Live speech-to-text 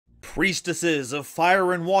Priestesses of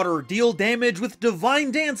fire and water deal damage with divine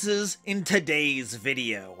dances in today's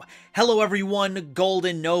video. Hello everyone,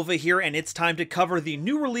 GoldenNova here, and it's time to cover the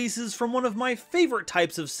new releases from one of my favorite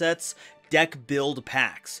types of sets, deck build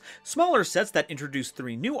packs. Smaller sets that introduce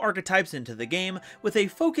 3 new archetypes into the game with a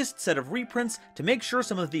focused set of reprints to make sure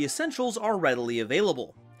some of the essentials are readily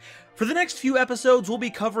available. For the next few episodes, we'll be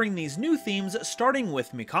covering these new themes, starting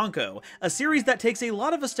with Mikanko, a series that takes a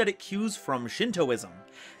lot of aesthetic cues from Shintoism.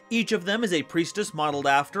 Each of them is a priestess modeled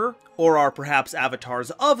after, or are perhaps avatars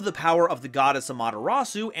of the power of the goddess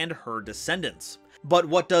Amaterasu and her descendants. But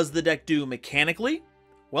what does the deck do mechanically?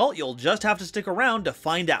 Well, you'll just have to stick around to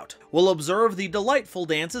find out. We'll observe the delightful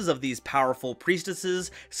dances of these powerful priestesses,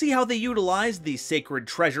 see how they utilize the sacred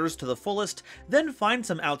treasures to the fullest, then find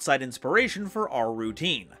some outside inspiration for our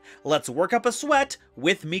routine. Let's work up a sweat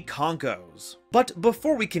with Mikankos. But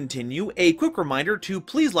before we continue, a quick reminder to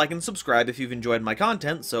please like and subscribe if you've enjoyed my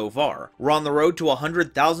content so far. We're on the road to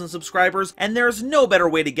 100,000 subscribers, and there's no better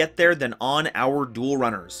way to get there than on our duel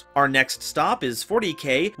runners. Our next stop is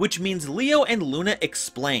 40k, which means Leo and Luna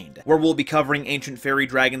Explained, where we'll be covering Ancient Fairy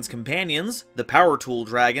Dragon's companions, the Power Tool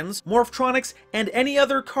Dragons, Morphtronics, and any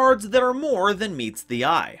other cards that are more than meets the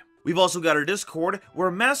eye. We've also got our Discord,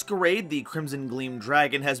 where Masquerade, the Crimson Gleam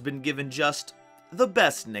Dragon, has been given just the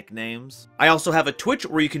best nicknames. I also have a Twitch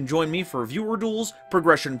where you can join me for viewer duels,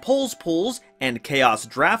 progression pulls, and chaos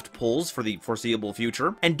draft pulls for the foreseeable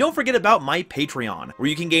future. And don't forget about my Patreon, where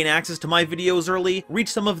you can gain access to my videos early, reach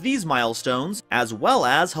some of these milestones, as well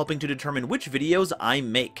as helping to determine which videos I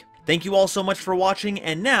make. Thank you all so much for watching,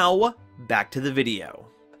 and now, back to the video.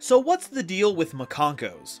 So what's the deal with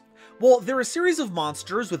Mikankos? Well, they're a series of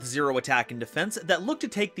monsters with 0 attack and defense that look to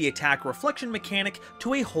take the attack reflection mechanic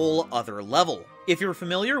to a whole other level. If you're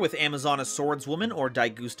familiar with Amazona Swordswoman or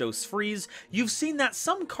Daigustos Freeze, you've seen that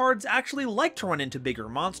some cards actually like to run into bigger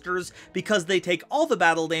monsters because they take all the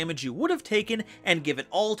battle damage you would have taken and give it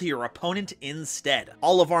all to your opponent instead.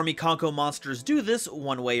 All of our Mikanko monsters do this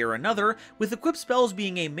one way or another, with equip spells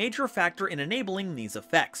being a major factor in enabling these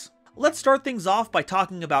effects. Let's start things off by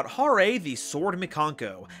talking about Hare, the Sword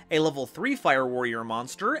Mikanko, a level 3 Fire Warrior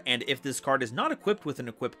monster, and if this card is not equipped with an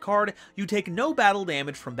equipped card, you take no battle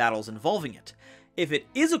damage from battles involving it. If it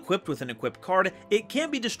is equipped with an equipped card, it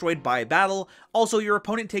can't be destroyed by a battle, also your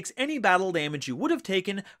opponent takes any battle damage you would have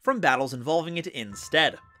taken from battles involving it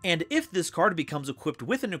instead. And if this card becomes equipped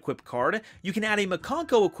with an equipped card, you can add a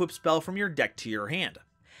Mikanko equip spell from your deck to your hand.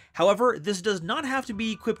 However, this does not have to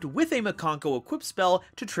be equipped with a Mikanko equip spell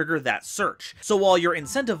to trigger that search, so while you're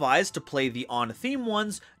incentivized to play the on-theme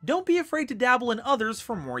ones, don't be afraid to dabble in others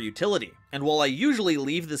for more utility. And while I usually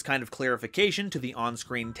leave this kind of clarification to the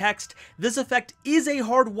on-screen text, this effect is a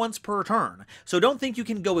hard once per turn, so don't think you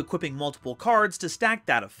can go equipping multiple cards to stack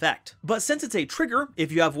that effect. But since it's a trigger,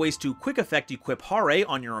 if you have ways to quick effect equip Hare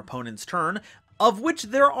on your opponent's turn, of which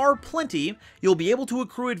there are plenty, you'll be able to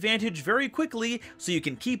accrue advantage very quickly so you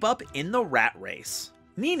can keep up in the rat race.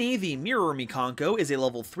 Nini, the Mirror Mikanko, is a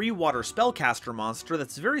level 3 water spellcaster monster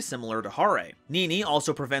that's very similar to Hare. Nini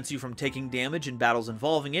also prevents you from taking damage in battles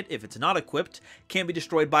involving it if it's not equipped, can be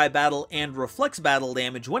destroyed by a battle, and reflects battle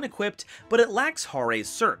damage when equipped, but it lacks Hare's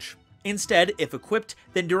search. Instead, if equipped,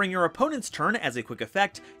 then during your opponent's turn as a quick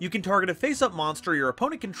effect, you can target a face-up monster your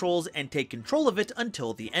opponent controls and take control of it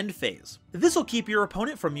until the end phase. This will keep your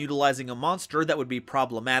opponent from utilizing a monster that would be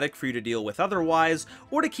problematic for you to deal with otherwise,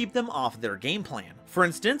 or to keep them off their game plan. For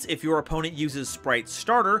instance, if your opponent uses Sprite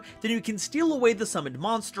Starter, then you can steal away the summoned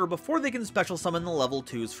monster before they can special summon the level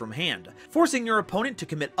 2s from hand, forcing your opponent to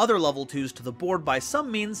commit other level 2s to the board by some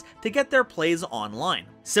means to get their plays online.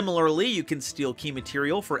 Similarly, you can steal key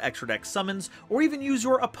material for extra deck summons, or even use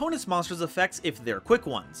your opponent's monster's effects if they're quick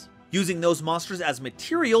ones. Using those monsters as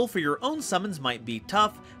material for your own summons might be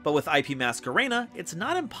tough, but with IP Masquerena, it's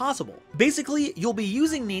not impossible. Basically, you'll be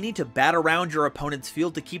using Nini to bat around your opponent's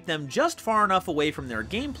field to keep them just far enough away from their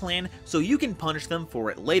game plan so you can punish them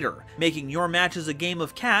for it later, making your matches a game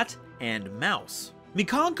of cat and mouse.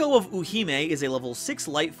 Mikanko of Uhime is a level 6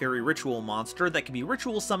 Light Fairy Ritual monster that can be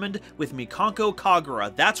ritual summoned with Mikanko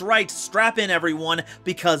Kagura. That's right, strap in everyone,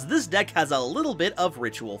 because this deck has a little bit of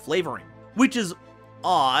ritual flavoring. Which is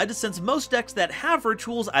odd, since most decks that have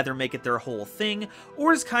rituals either make it their whole thing,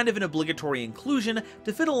 or is kind of an obligatory inclusion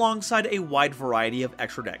to fit alongside a wide variety of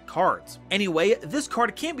extra deck cards. Anyway, this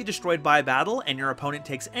card can't be destroyed by a battle, and your opponent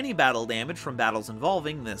takes any battle damage from battles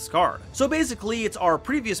involving this card. So basically, it's our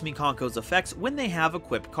previous Mikanko's effects when they have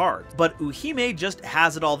equipped cards, but Uhime just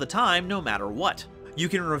has it all the time no matter what. You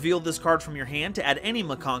can reveal this card from your hand to add any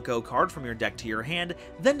Mikanko card from your deck to your hand,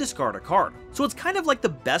 then discard a card. So it's kind of like the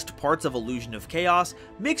best parts of Illusion of Chaos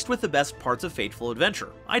mixed with the best parts of Fateful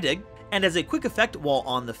Adventure. I dig. And as a quick effect while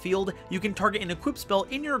on the field, you can target an equip spell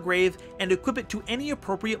in your grave and equip it to any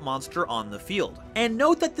appropriate monster on the field. And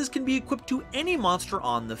note that this can be equipped to any monster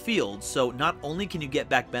on the field, so not only can you get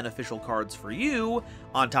back beneficial cards for you,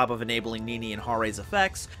 on top of enabling Nini and Hare's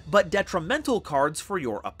effects, but detrimental cards for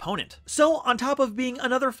your opponent. So on top of being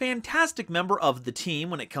another fantastic member of the team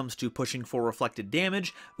when it comes to pushing for reflected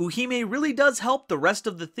damage, Uhime really does help the rest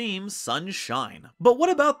of the theme sunshine. But what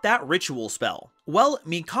about that ritual spell? Well,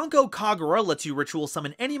 Mikanko Kagura lets you ritual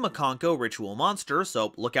summon any Mikanko ritual monster,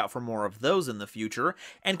 so look out for more of those in the future,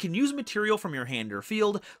 and can use material from your hand or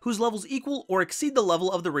field whose levels equal or exceed the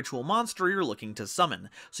level of the ritual monster you're looking to summon,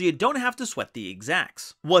 so you don't have to sweat the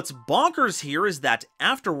exacts. What's bonkers here is that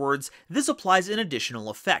afterwards, this applies an additional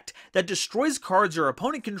effect that destroys cards your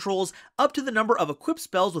opponent controls up to the number of equipped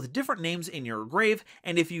spells with different names in your grave,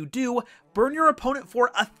 and if you do, burn your opponent for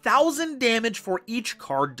 1,000 damage for each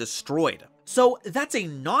card destroyed. So that's a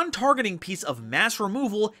non-targeting piece of mass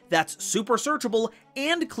removal that's super searchable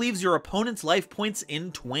and cleaves your opponent's life points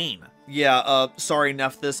in twain. Yeah, sorry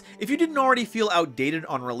Nephthys, if you didn't already feel outdated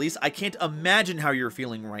on release, I can't imagine how you're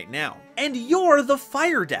feeling right now. And you're the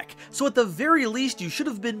fire deck, so at the very least you should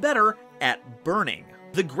have been better at burning.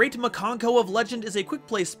 The Great Mikanko of Legend is a quick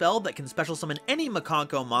play spell that can special summon any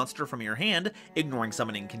Mikanko monster from your hand, ignoring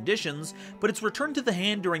summoning conditions, but it's returned to the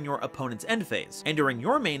hand during your opponent's end phase. And during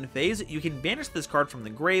your main phase, you can banish this card from the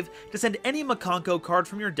grave to send any Mikanko card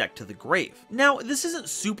from your deck to the grave. Now, this isn't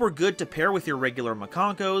super good to pair with your regular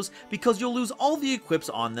Mikankos, because you'll lose all the equips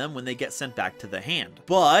on them when they get sent back to the hand.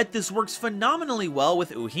 But this works phenomenally well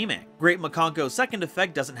with Uhime. Great Mikanko's second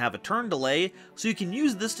effect doesn't have a turn delay, so you can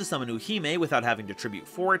use this to summon Uhime without having to tribute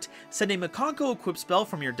for it, send a Mikanko equip spell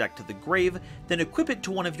from your deck to the grave, then equip it to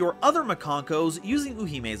one of your other Mikankos using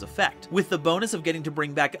Uhime's effect, with the bonus of getting to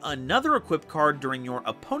bring back another equip card during your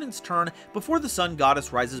opponent's turn before the Sun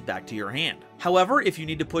Goddess rises back to your hand. However, if you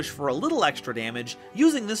need to push for a little extra damage,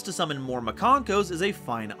 using this to summon more Mikankos is a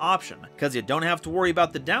fine option, because you don't have to worry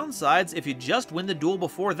about the downsides if you just win the duel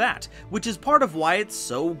before that, which is part of why it's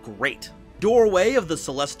so great. Doorway of the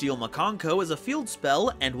Celestial Mikanko is a field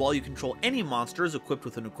spell, and while you control any monsters equipped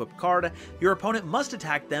with an equipped card, your opponent must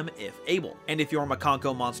attack them if able. And if your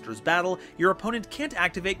Mikanko monsters battle, your opponent can't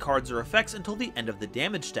activate cards or effects until the end of the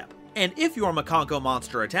damage step. And if your Mikanko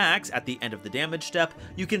monster attacks at the end of the damage step,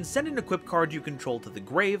 you can send an equipped card you control to the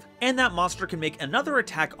grave, and that monster can make another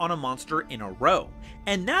attack on a monster in a row.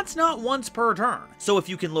 And that's not once per turn, so if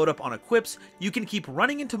you can load up on equips, you can keep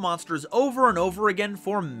running into monsters over and over again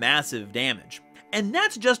for massive damage. And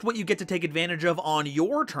that's just what you get to take advantage of on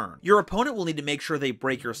your turn. Your opponent will need to make sure they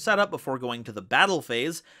break your setup before going to the battle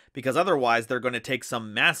phase, because otherwise they're going to take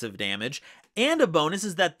some massive damage, and a bonus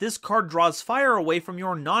is that this card draws fire away from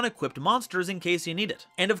your non-equipped monsters in case you need it.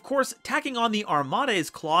 And of course, tacking on the Armade's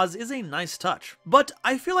clause is a nice touch. But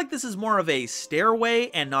I feel like this is more of a stairway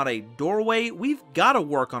and not a doorway. We've got to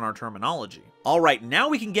work on our terminology. Alright, now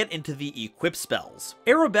we can get into the equip spells.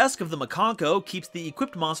 Arabesque of the Mikanko keeps the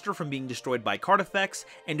equipped monster from being destroyed by card effects,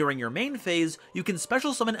 and during your main phase, you can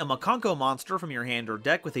special summon a Mikanko monster from your hand or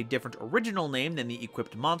deck with a different original name than the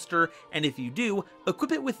equipped monster, and if you do,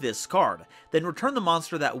 equip it with this card. Then return the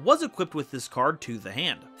monster that was equipped with this card to the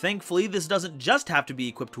hand. Thankfully, this doesn't just have to be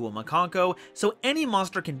equipped to a Mikanko, so any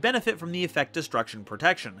monster can benefit from the effect Destruction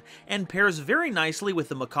Protection, and pairs very nicely with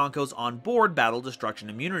the Mikanko's on-board Battle Destruction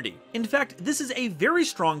immunity. In fact, this is a very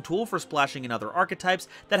strong tool for splashing in other archetypes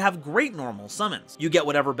that have great normal summons. You get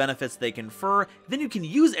whatever benefits they confer, then you can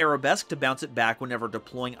use Arabesque to bounce it back whenever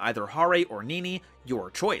deploying either Hare or Nini,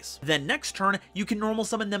 your choice. Then next turn, you can normal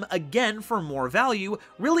summon them again for more value,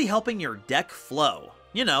 really helping your deck flow.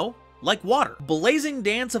 You know, like water. Blazing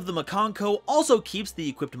Dance of the Mikanko also keeps the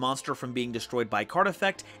equipped monster from being destroyed by card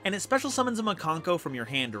effect, and it special summons a Mikanko from your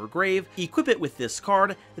hand or grave, equip it with this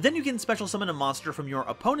card, then you can special summon a monster from your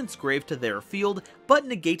opponent's grave to their field, but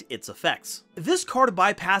negate its effects. This card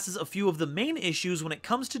bypasses a few of the main issues when it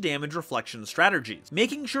comes to damage reflection strategies,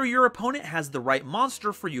 making sure your opponent has the right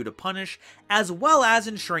monster for you to punish, as well as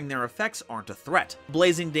ensuring their effects aren't a threat.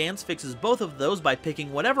 Blazing Dance fixes both of those by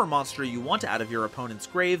picking whatever monster you want out of your opponent's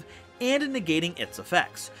grave, and negating its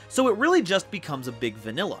effects, so it really just becomes a big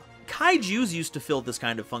vanilla. Kaijus used to fill this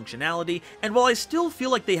kind of functionality, and while I still feel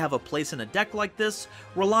like they have a place in a deck like this,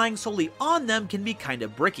 relying solely on them can be kinda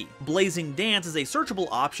bricky. Blazing Dance is a searchable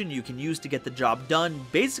option you can use to get the job done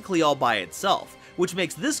basically all by itself, which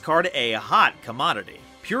makes this card a hot commodity.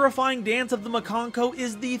 Purifying Dance of the Mikanko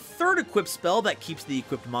is the third equipped spell that keeps the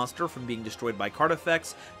equipped monster from being destroyed by card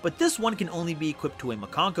effects, but this one can only be equipped to a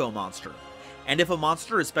Mikanko monster. And if a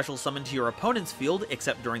monster is special summoned to your opponent's field,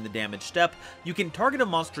 except during the damage step, you can target a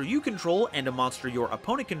monster you control and a monster your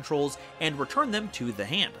opponent controls and return them to the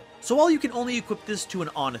hand. So while you can only equip this to an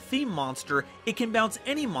on-theme monster, it can bounce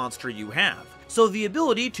any monster you have. So the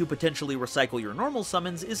ability to potentially recycle your normal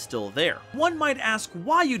summons is still there. One might ask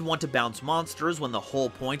why you'd want to bounce monsters when the whole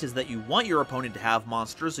point is that you want your opponent to have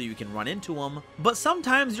monsters so you can run into them, but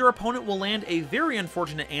sometimes your opponent will land a very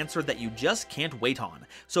unfortunate answer that you just can't wait on,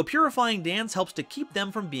 so Purifying Dance helps to keep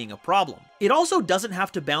them from being a problem. It also doesn't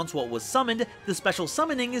have to bounce what was summoned, the special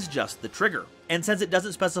summoning is just the trigger. And since it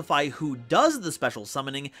doesn't specify who does the special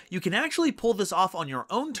summoning, you can actually pull this off on your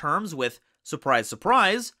own terms with, surprise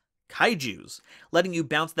surprise, kaijus, letting you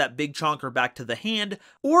bounce that big chonker back to the hand,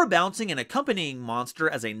 or bouncing an accompanying monster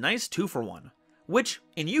as a nice 2-for-1, which,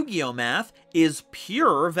 in Yu-Gi-Oh math, is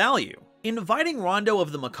pure value. Inviting Rondo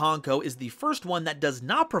of the Mikanko is the first one that does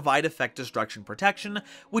not provide effect destruction protection,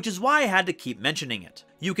 which is why I had to keep mentioning it.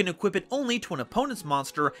 You can equip it only to an opponent's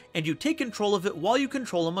monster, and you take control of it while you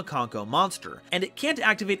control a Mikanko monster, and it can't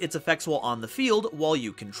activate its effects while on the field while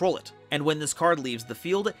you control it. And when this card leaves the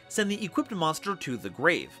field, send the equipped monster to the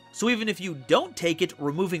grave. So even if you don't take it,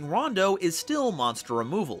 removing Rondo is still monster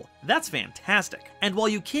removal. That's fantastic. And while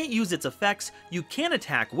you can't use its effects, you can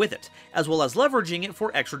attack with it, as well as leveraging it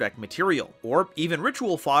for extra deck material, or even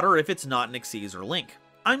ritual fodder if it's not an Xyz or Link.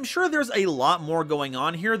 I'm sure there's a lot more going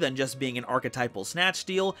on here than just being an archetypal snatch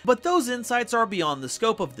steal, but those insights are beyond the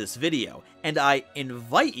scope of this video, and I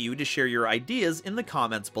invite you to share your ideas in the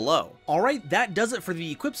comments below. Alright, that does it for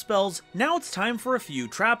the equip spells. Now it's time for a few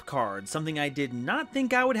trap cards, something I did not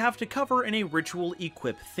think I would have to cover in a ritual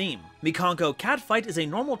equip theme. Mikanko Catfight is a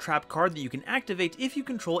normal trap card that you can activate if you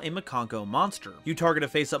control a Mikanko monster. You target a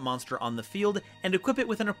face-up monster on the field and equip it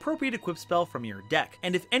with an appropriate equip spell from your deck,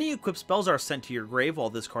 and if any equip spells are sent to your grave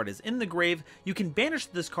while this card is in the grave, you can banish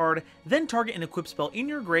this card, then target an equip spell in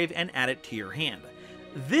your grave and add it to your hand.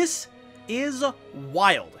 This is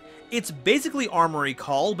wild. It's basically Armory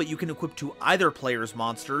Call, but you can equip to either player's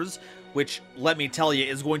monsters, which, let me tell you,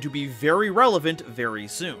 is going to be very relevant very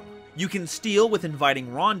soon. You can steal with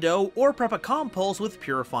Inviting Rondo, or prep a Compulse with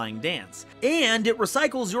Purifying Dance, and it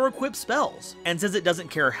recycles your equipped spells. And since it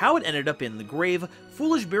doesn't care how it ended up in the grave,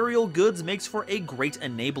 Foolish Burial Goods makes for a great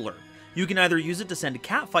enabler. You can either use it to send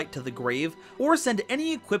Catfight to the grave, or send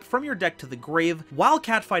any equip from your deck to the grave while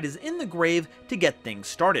Catfight is in the grave to get things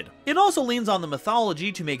started. It also leans on the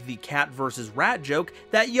mythology to make the cat versus rat joke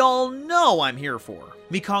that y'all know I'm here for.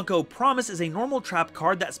 Mikanko Promise is a normal trap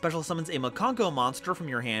card that special summons a Mikanko monster from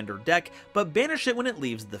your hand or deck, but banish it when it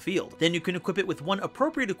leaves the field. Then you can equip it with one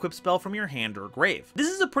appropriate equip spell from your hand or grave. This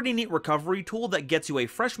is a pretty neat recovery tool that gets you a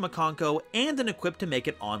fresh Mikanko and an equip to make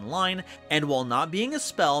it online, and while not being a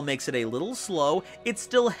spell makes it a little slow, it's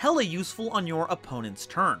still hella useful on your opponent's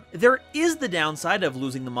turn. There is the downside of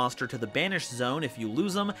losing the monster to the banish zone if you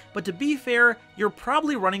lose them, but to be fair, you're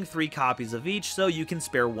probably running 3 copies of each, so you can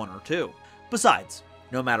spare 1 or 2. Besides,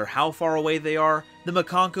 no matter how far away they are, the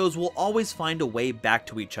Mikankos will always find a way back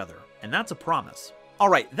to each other, and that's a promise.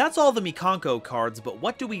 Alright, that's all the Mikanko cards, but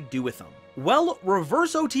what do we do with them? Well,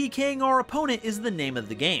 reverse OTKing our opponent is the name of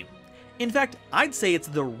the game. In fact, I'd say it's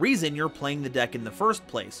the reason you're playing the deck in the first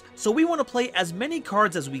place, so we want to play as many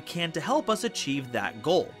cards as we can to help us achieve that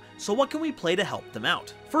goal. So what can we play to help them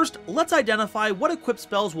out? First, let's identify what equip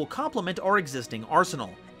spells will complement our existing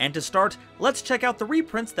arsenal. And to start, let's check out the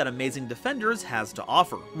reprints that Amazing Defenders has to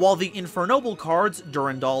offer. While the Infernoble cards,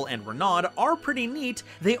 Durandal and Renaud, are pretty neat,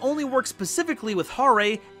 they only work specifically with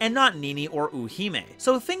Hare and not Nini or Uhime,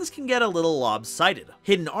 so things can get a little lopsided.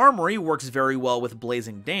 Hidden Armory works very well with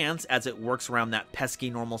Blazing Dance, as it works around that pesky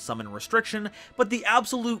normal summon restriction, but the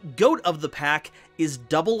absolute goat of the pack is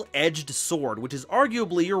Double-Edged Sword, which is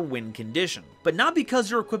arguably your win condition. But not because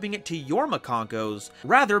you're equipping it to your Mikankos,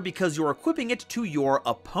 rather because you're equipping it to your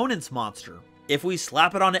opponent's monster. If we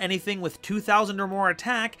slap it onto anything with 2,000 or more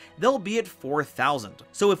attack, they'll be at 4,000.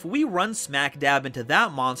 So if we run smack dab into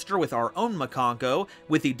that monster with our own Mikanko,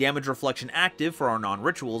 with the damage reflection active for our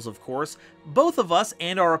non-rituals of course, both of us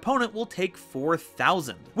and our opponent will take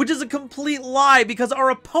 4,000. Which is a complete lie, because our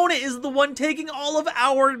opponent is the one taking all of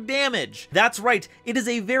our damage. That's right, it is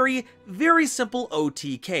a very, very simple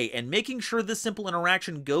OTK, and making sure this simple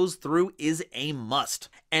interaction goes through is a must.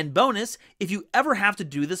 And bonus, if you ever have to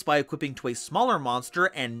do this by equipping to a smaller monster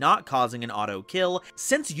and not causing an auto kill,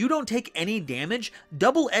 since you don't take any damage,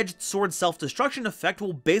 Double-Edged Sword self-destruction effect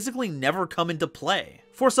will basically never come into play.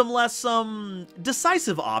 For some less,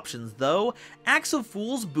 decisive options though, Axe of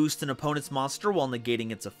Fools boosts an opponent's monster while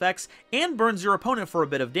negating its effects, and burns your opponent for a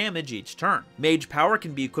bit of damage each turn. Mage Power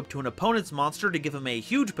can be equipped to an opponent's monster to give him a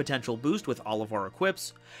huge potential boost with all of our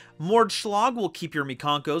equips. Mordschlag will keep your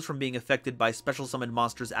Mikankos from being affected by special summoned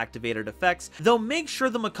monsters' activated effects, though make sure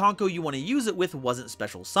the Mikanko you want to use it with wasn't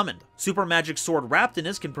special summoned. Super Magic Sword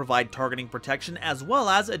Raptinus can provide targeting protection as well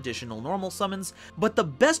as additional normal summons, but the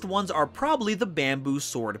best ones are probably the Bamboo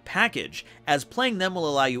Sword package, as playing them will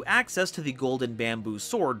allow you access to the Golden Bamboo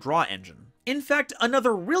Sword draw engine. In fact,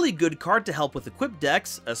 another really good card to help with equipped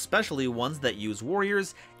decks, especially ones that use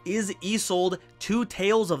warriors, is Isolde, Two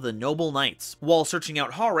Tales of the Noble Knights. While searching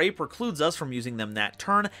out Hare precludes us from using them that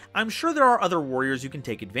turn, I'm sure there are other warriors you can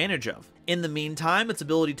take advantage of. In the meantime, its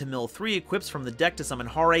ability to mill 3 equips from the deck to summon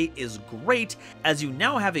Hare is great, as you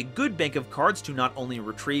now have a good bank of cards to not only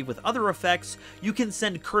retrieve with other effects, you can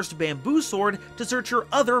send Cursed Bamboo Sword to search your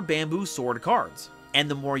other Bamboo Sword cards. And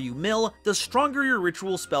the more you mill, the stronger your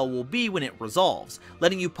ritual spell will be when it resolves,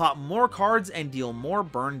 letting you pop more cards and deal more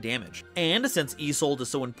burn damage. And since Isolde is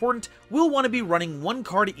so important, we'll want to be running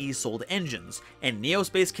 1-card Isolde engines, and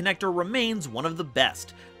Neospace Connector remains one of the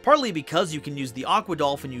best, partly because you can use the Aqua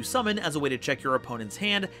Dolphin you summon as a way to check your opponent's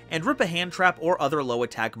hand and rip a hand trap or other low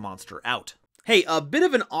attack monster out. Hey, a bit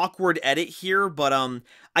of an awkward edit here, but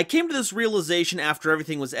I came to this realization after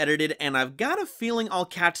everything was edited, and I've got a feeling I'll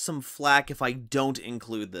catch some flack if I don't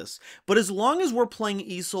include this. But as long as we're playing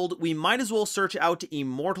Isolde, we might as well search out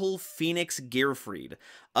Immortal Phoenix Gearfried.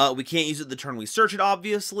 We can't use it the turn we search it,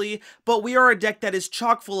 obviously, but we are a deck that is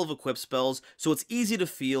chock full of equip spells, so it's easy to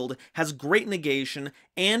field, has great negation,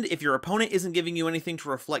 and if your opponent isn't giving you anything to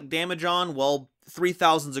reflect damage on, well,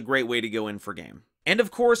 3000's a great way to go in for game. And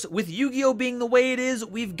of course, with Yu-Gi-Oh being the way it is,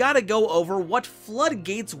 we've got to go over what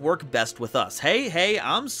floodgates work best with us. Hey,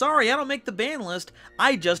 I'm sorry, I don't make the ban list,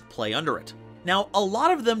 I just play under it. Now, a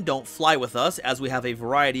lot of them don't fly with us, as we have a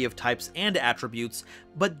variety of types and attributes,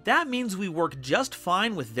 but that means we work just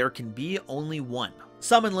fine with there can be only one.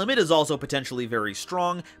 Summon Limit is also potentially very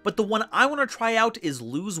strong, but the one I want to try out is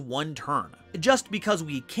Lose 1 Turn. Just because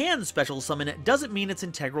we can special summon it doesn't mean it's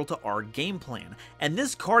integral to our game plan, and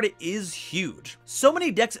this card is huge. So many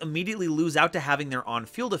decks immediately lose out to having their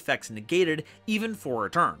on-field effects negated, even for a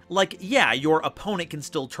turn. Like, yeah, your opponent can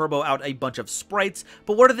still turbo out a bunch of sprites,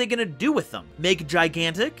 but what are they gonna do with them? Make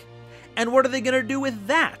gigantic? And what are they gonna do with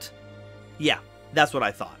that? Yeah, that's what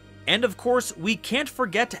I thought. And of course, we can't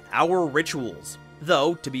forget our rituals.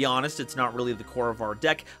 Though, to be honest, it's not really the core of our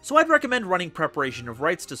deck, so I'd recommend running Preparation of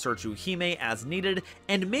Rites to search Uhime as needed,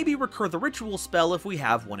 and maybe recur the ritual spell if we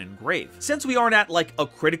have one engraved. Since we aren't at like a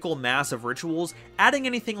critical mass of rituals, adding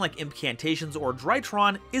anything like incantations or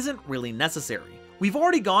Drytron isn't really necessary. We've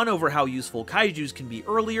already gone over how useful kaijus can be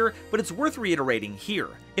earlier, but it's worth reiterating here.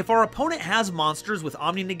 If our opponent has monsters with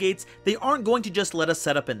Omni Negates, they aren't going to just let us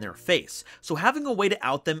set up in their face, so having a way to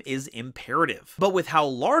out them is imperative. But with how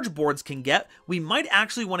large boards can get, we might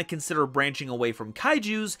actually want to consider branching away from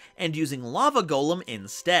kaijus and using Lava Golem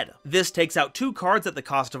instead. This takes out 2 cards at the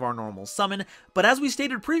cost of our normal summon, but as we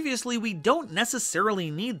stated previously, we don't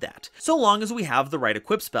necessarily need that, so long as we have the right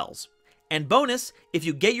equip spells. And bonus, if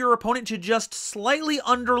you get your opponent to just slightly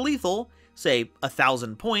under lethal, say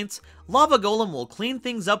 1000 points, Lava Golem will clean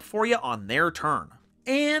things up for you on their turn.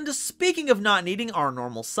 And speaking of not needing our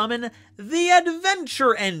normal summon, the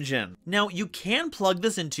Adventure Engine. Now, you can plug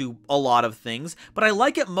this into a lot of things, but I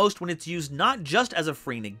like it most when it's used not just as a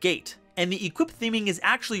free negate. And the equip theming is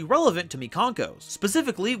actually relevant to Mikankos.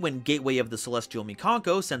 Specifically, when Gateway of the Celestial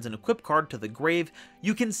Mikanko sends an equip card to the grave,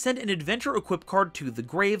 you can send an adventure equip card to the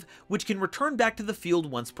grave, which can return back to the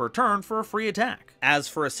field once per turn for a free attack. As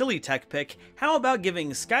for a silly tech pick, how about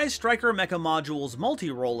giving Sky Striker Mecha Module's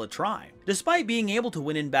multi-roll a try? Despite being able to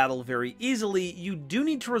win in battle very easily, you do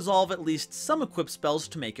need to resolve at least some equip spells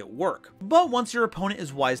to make it work. But once your opponent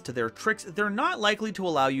is wise to their tricks, they're not likely to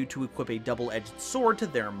allow you to equip a double-edged sword to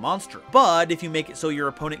their monster. But if you make it so your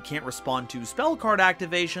opponent can't respond to spell card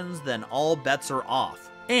activations, then all bets are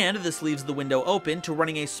off. And this leaves the window open to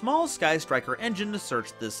running a small Sky Striker engine to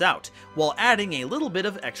search this out, while adding a little bit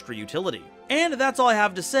of extra utility. And that's all I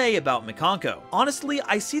have to say about Mikanko. Honestly,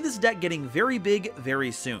 I see this deck getting very big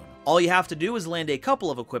very soon. All you have to do is land a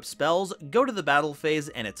couple of equipped spells, go to the battle phase,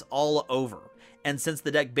 and it's all over. And since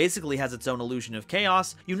the deck basically has its own illusion of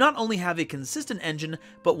chaos, you not only have a consistent engine,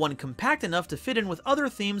 but one compact enough to fit in with other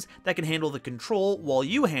themes that can handle the control while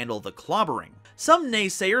you handle the clobbering. Some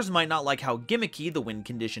naysayers might not like how gimmicky the win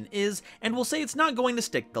condition is, and will say it's not going to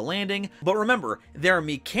stick the landing, but remember, they're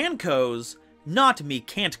Mikankos, not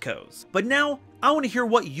Mikantkos. But now, I want to hear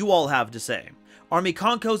what you all have to say. Are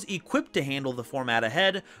Mikankos equipped to handle the format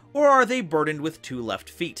ahead, or are they burdened with 2 left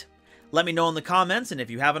feet? Let me know in the comments, and if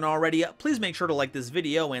you haven't already, please make sure to like this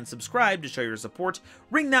video and subscribe to show your support,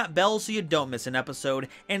 ring that bell so you don't miss an episode,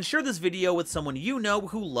 and share this video with someone you know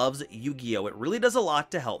who loves Yu-Gi-Oh! It really does a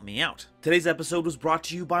lot to help me out. Today's episode was brought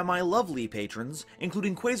to you by my lovely patrons,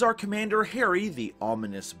 including Quasar Commander Harry, the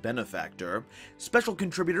ominous benefactor, special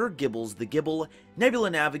contributor Gibbles the Gibble, Nebula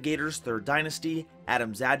Navigators 3rd Dynasty,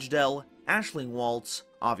 Adam Zajdel, Ashling Waltz,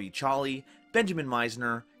 Avi Chali, Benjamin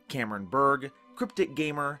Meisner, Cameron Berg, Cryptic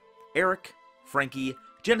Gamer, Eric, Frankie,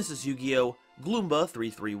 Genesis Yu-Gi-Oh!,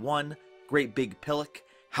 Gloomba331, Great Big Pillock,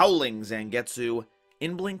 Howling Zangetsu,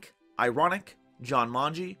 Inblink, Ironic, John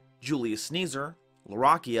Manji, Julius Sneezer,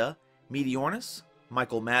 Larakia, Meteornus,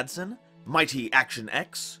 Michael Madsen, Mighty Action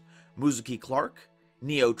X, Muzuki Clark,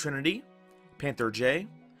 Neo Trinity, Panther J,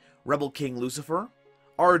 Rebel King Lucifer,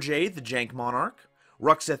 RJ the Jank Monarch,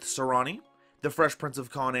 Ruxeth Sarani, The Fresh Prince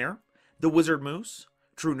of Conair, The Wizard Moose,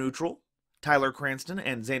 True Neutral, Tyler Cranston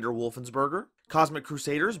and Xander Wolfensberger, Cosmic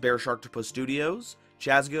Crusaders, Bear Sharktopus Studios,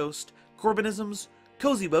 Chazghost, Corbinisms,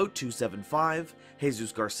 Cozy Boat 275,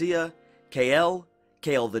 Jesus Garcia, KL,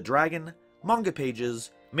 KL the Dragon, Manga Pages,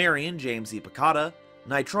 Marion James E. Picata,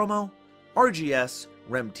 Nitromo, RGS,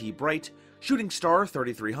 Rem T. Bright, Shooting Star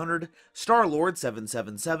 3300, Star-Lord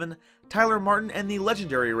 777, Tyler Martin and the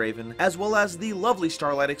Legendary Raven, as well as the lovely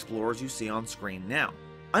Starlight Explorers you see on screen now.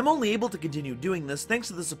 I'm only able to continue doing this thanks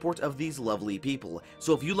to the support of these lovely people,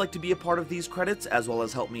 so if you'd like to be a part of these credits, as well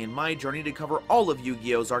as help me in my journey to cover all of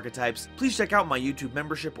Yu-Gi-Oh's archetypes, please check out my YouTube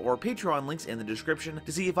membership or Patreon links in the description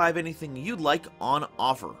to see if I have anything you'd like on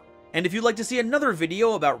offer. And if you'd like to see another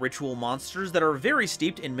video about ritual monsters that are very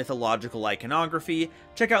steeped in mythological iconography,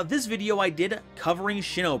 check out this video I did covering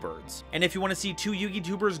Shinobirds. And if you want to see 2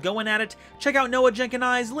 Yu-Gi-Tubers going at it, check out Noah Jenk and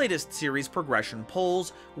I's latest series Progression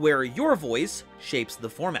Polls, where your voice shapes the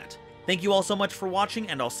format. Thank you all so much for watching,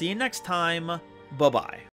 and I'll see you next time. Bye-bye.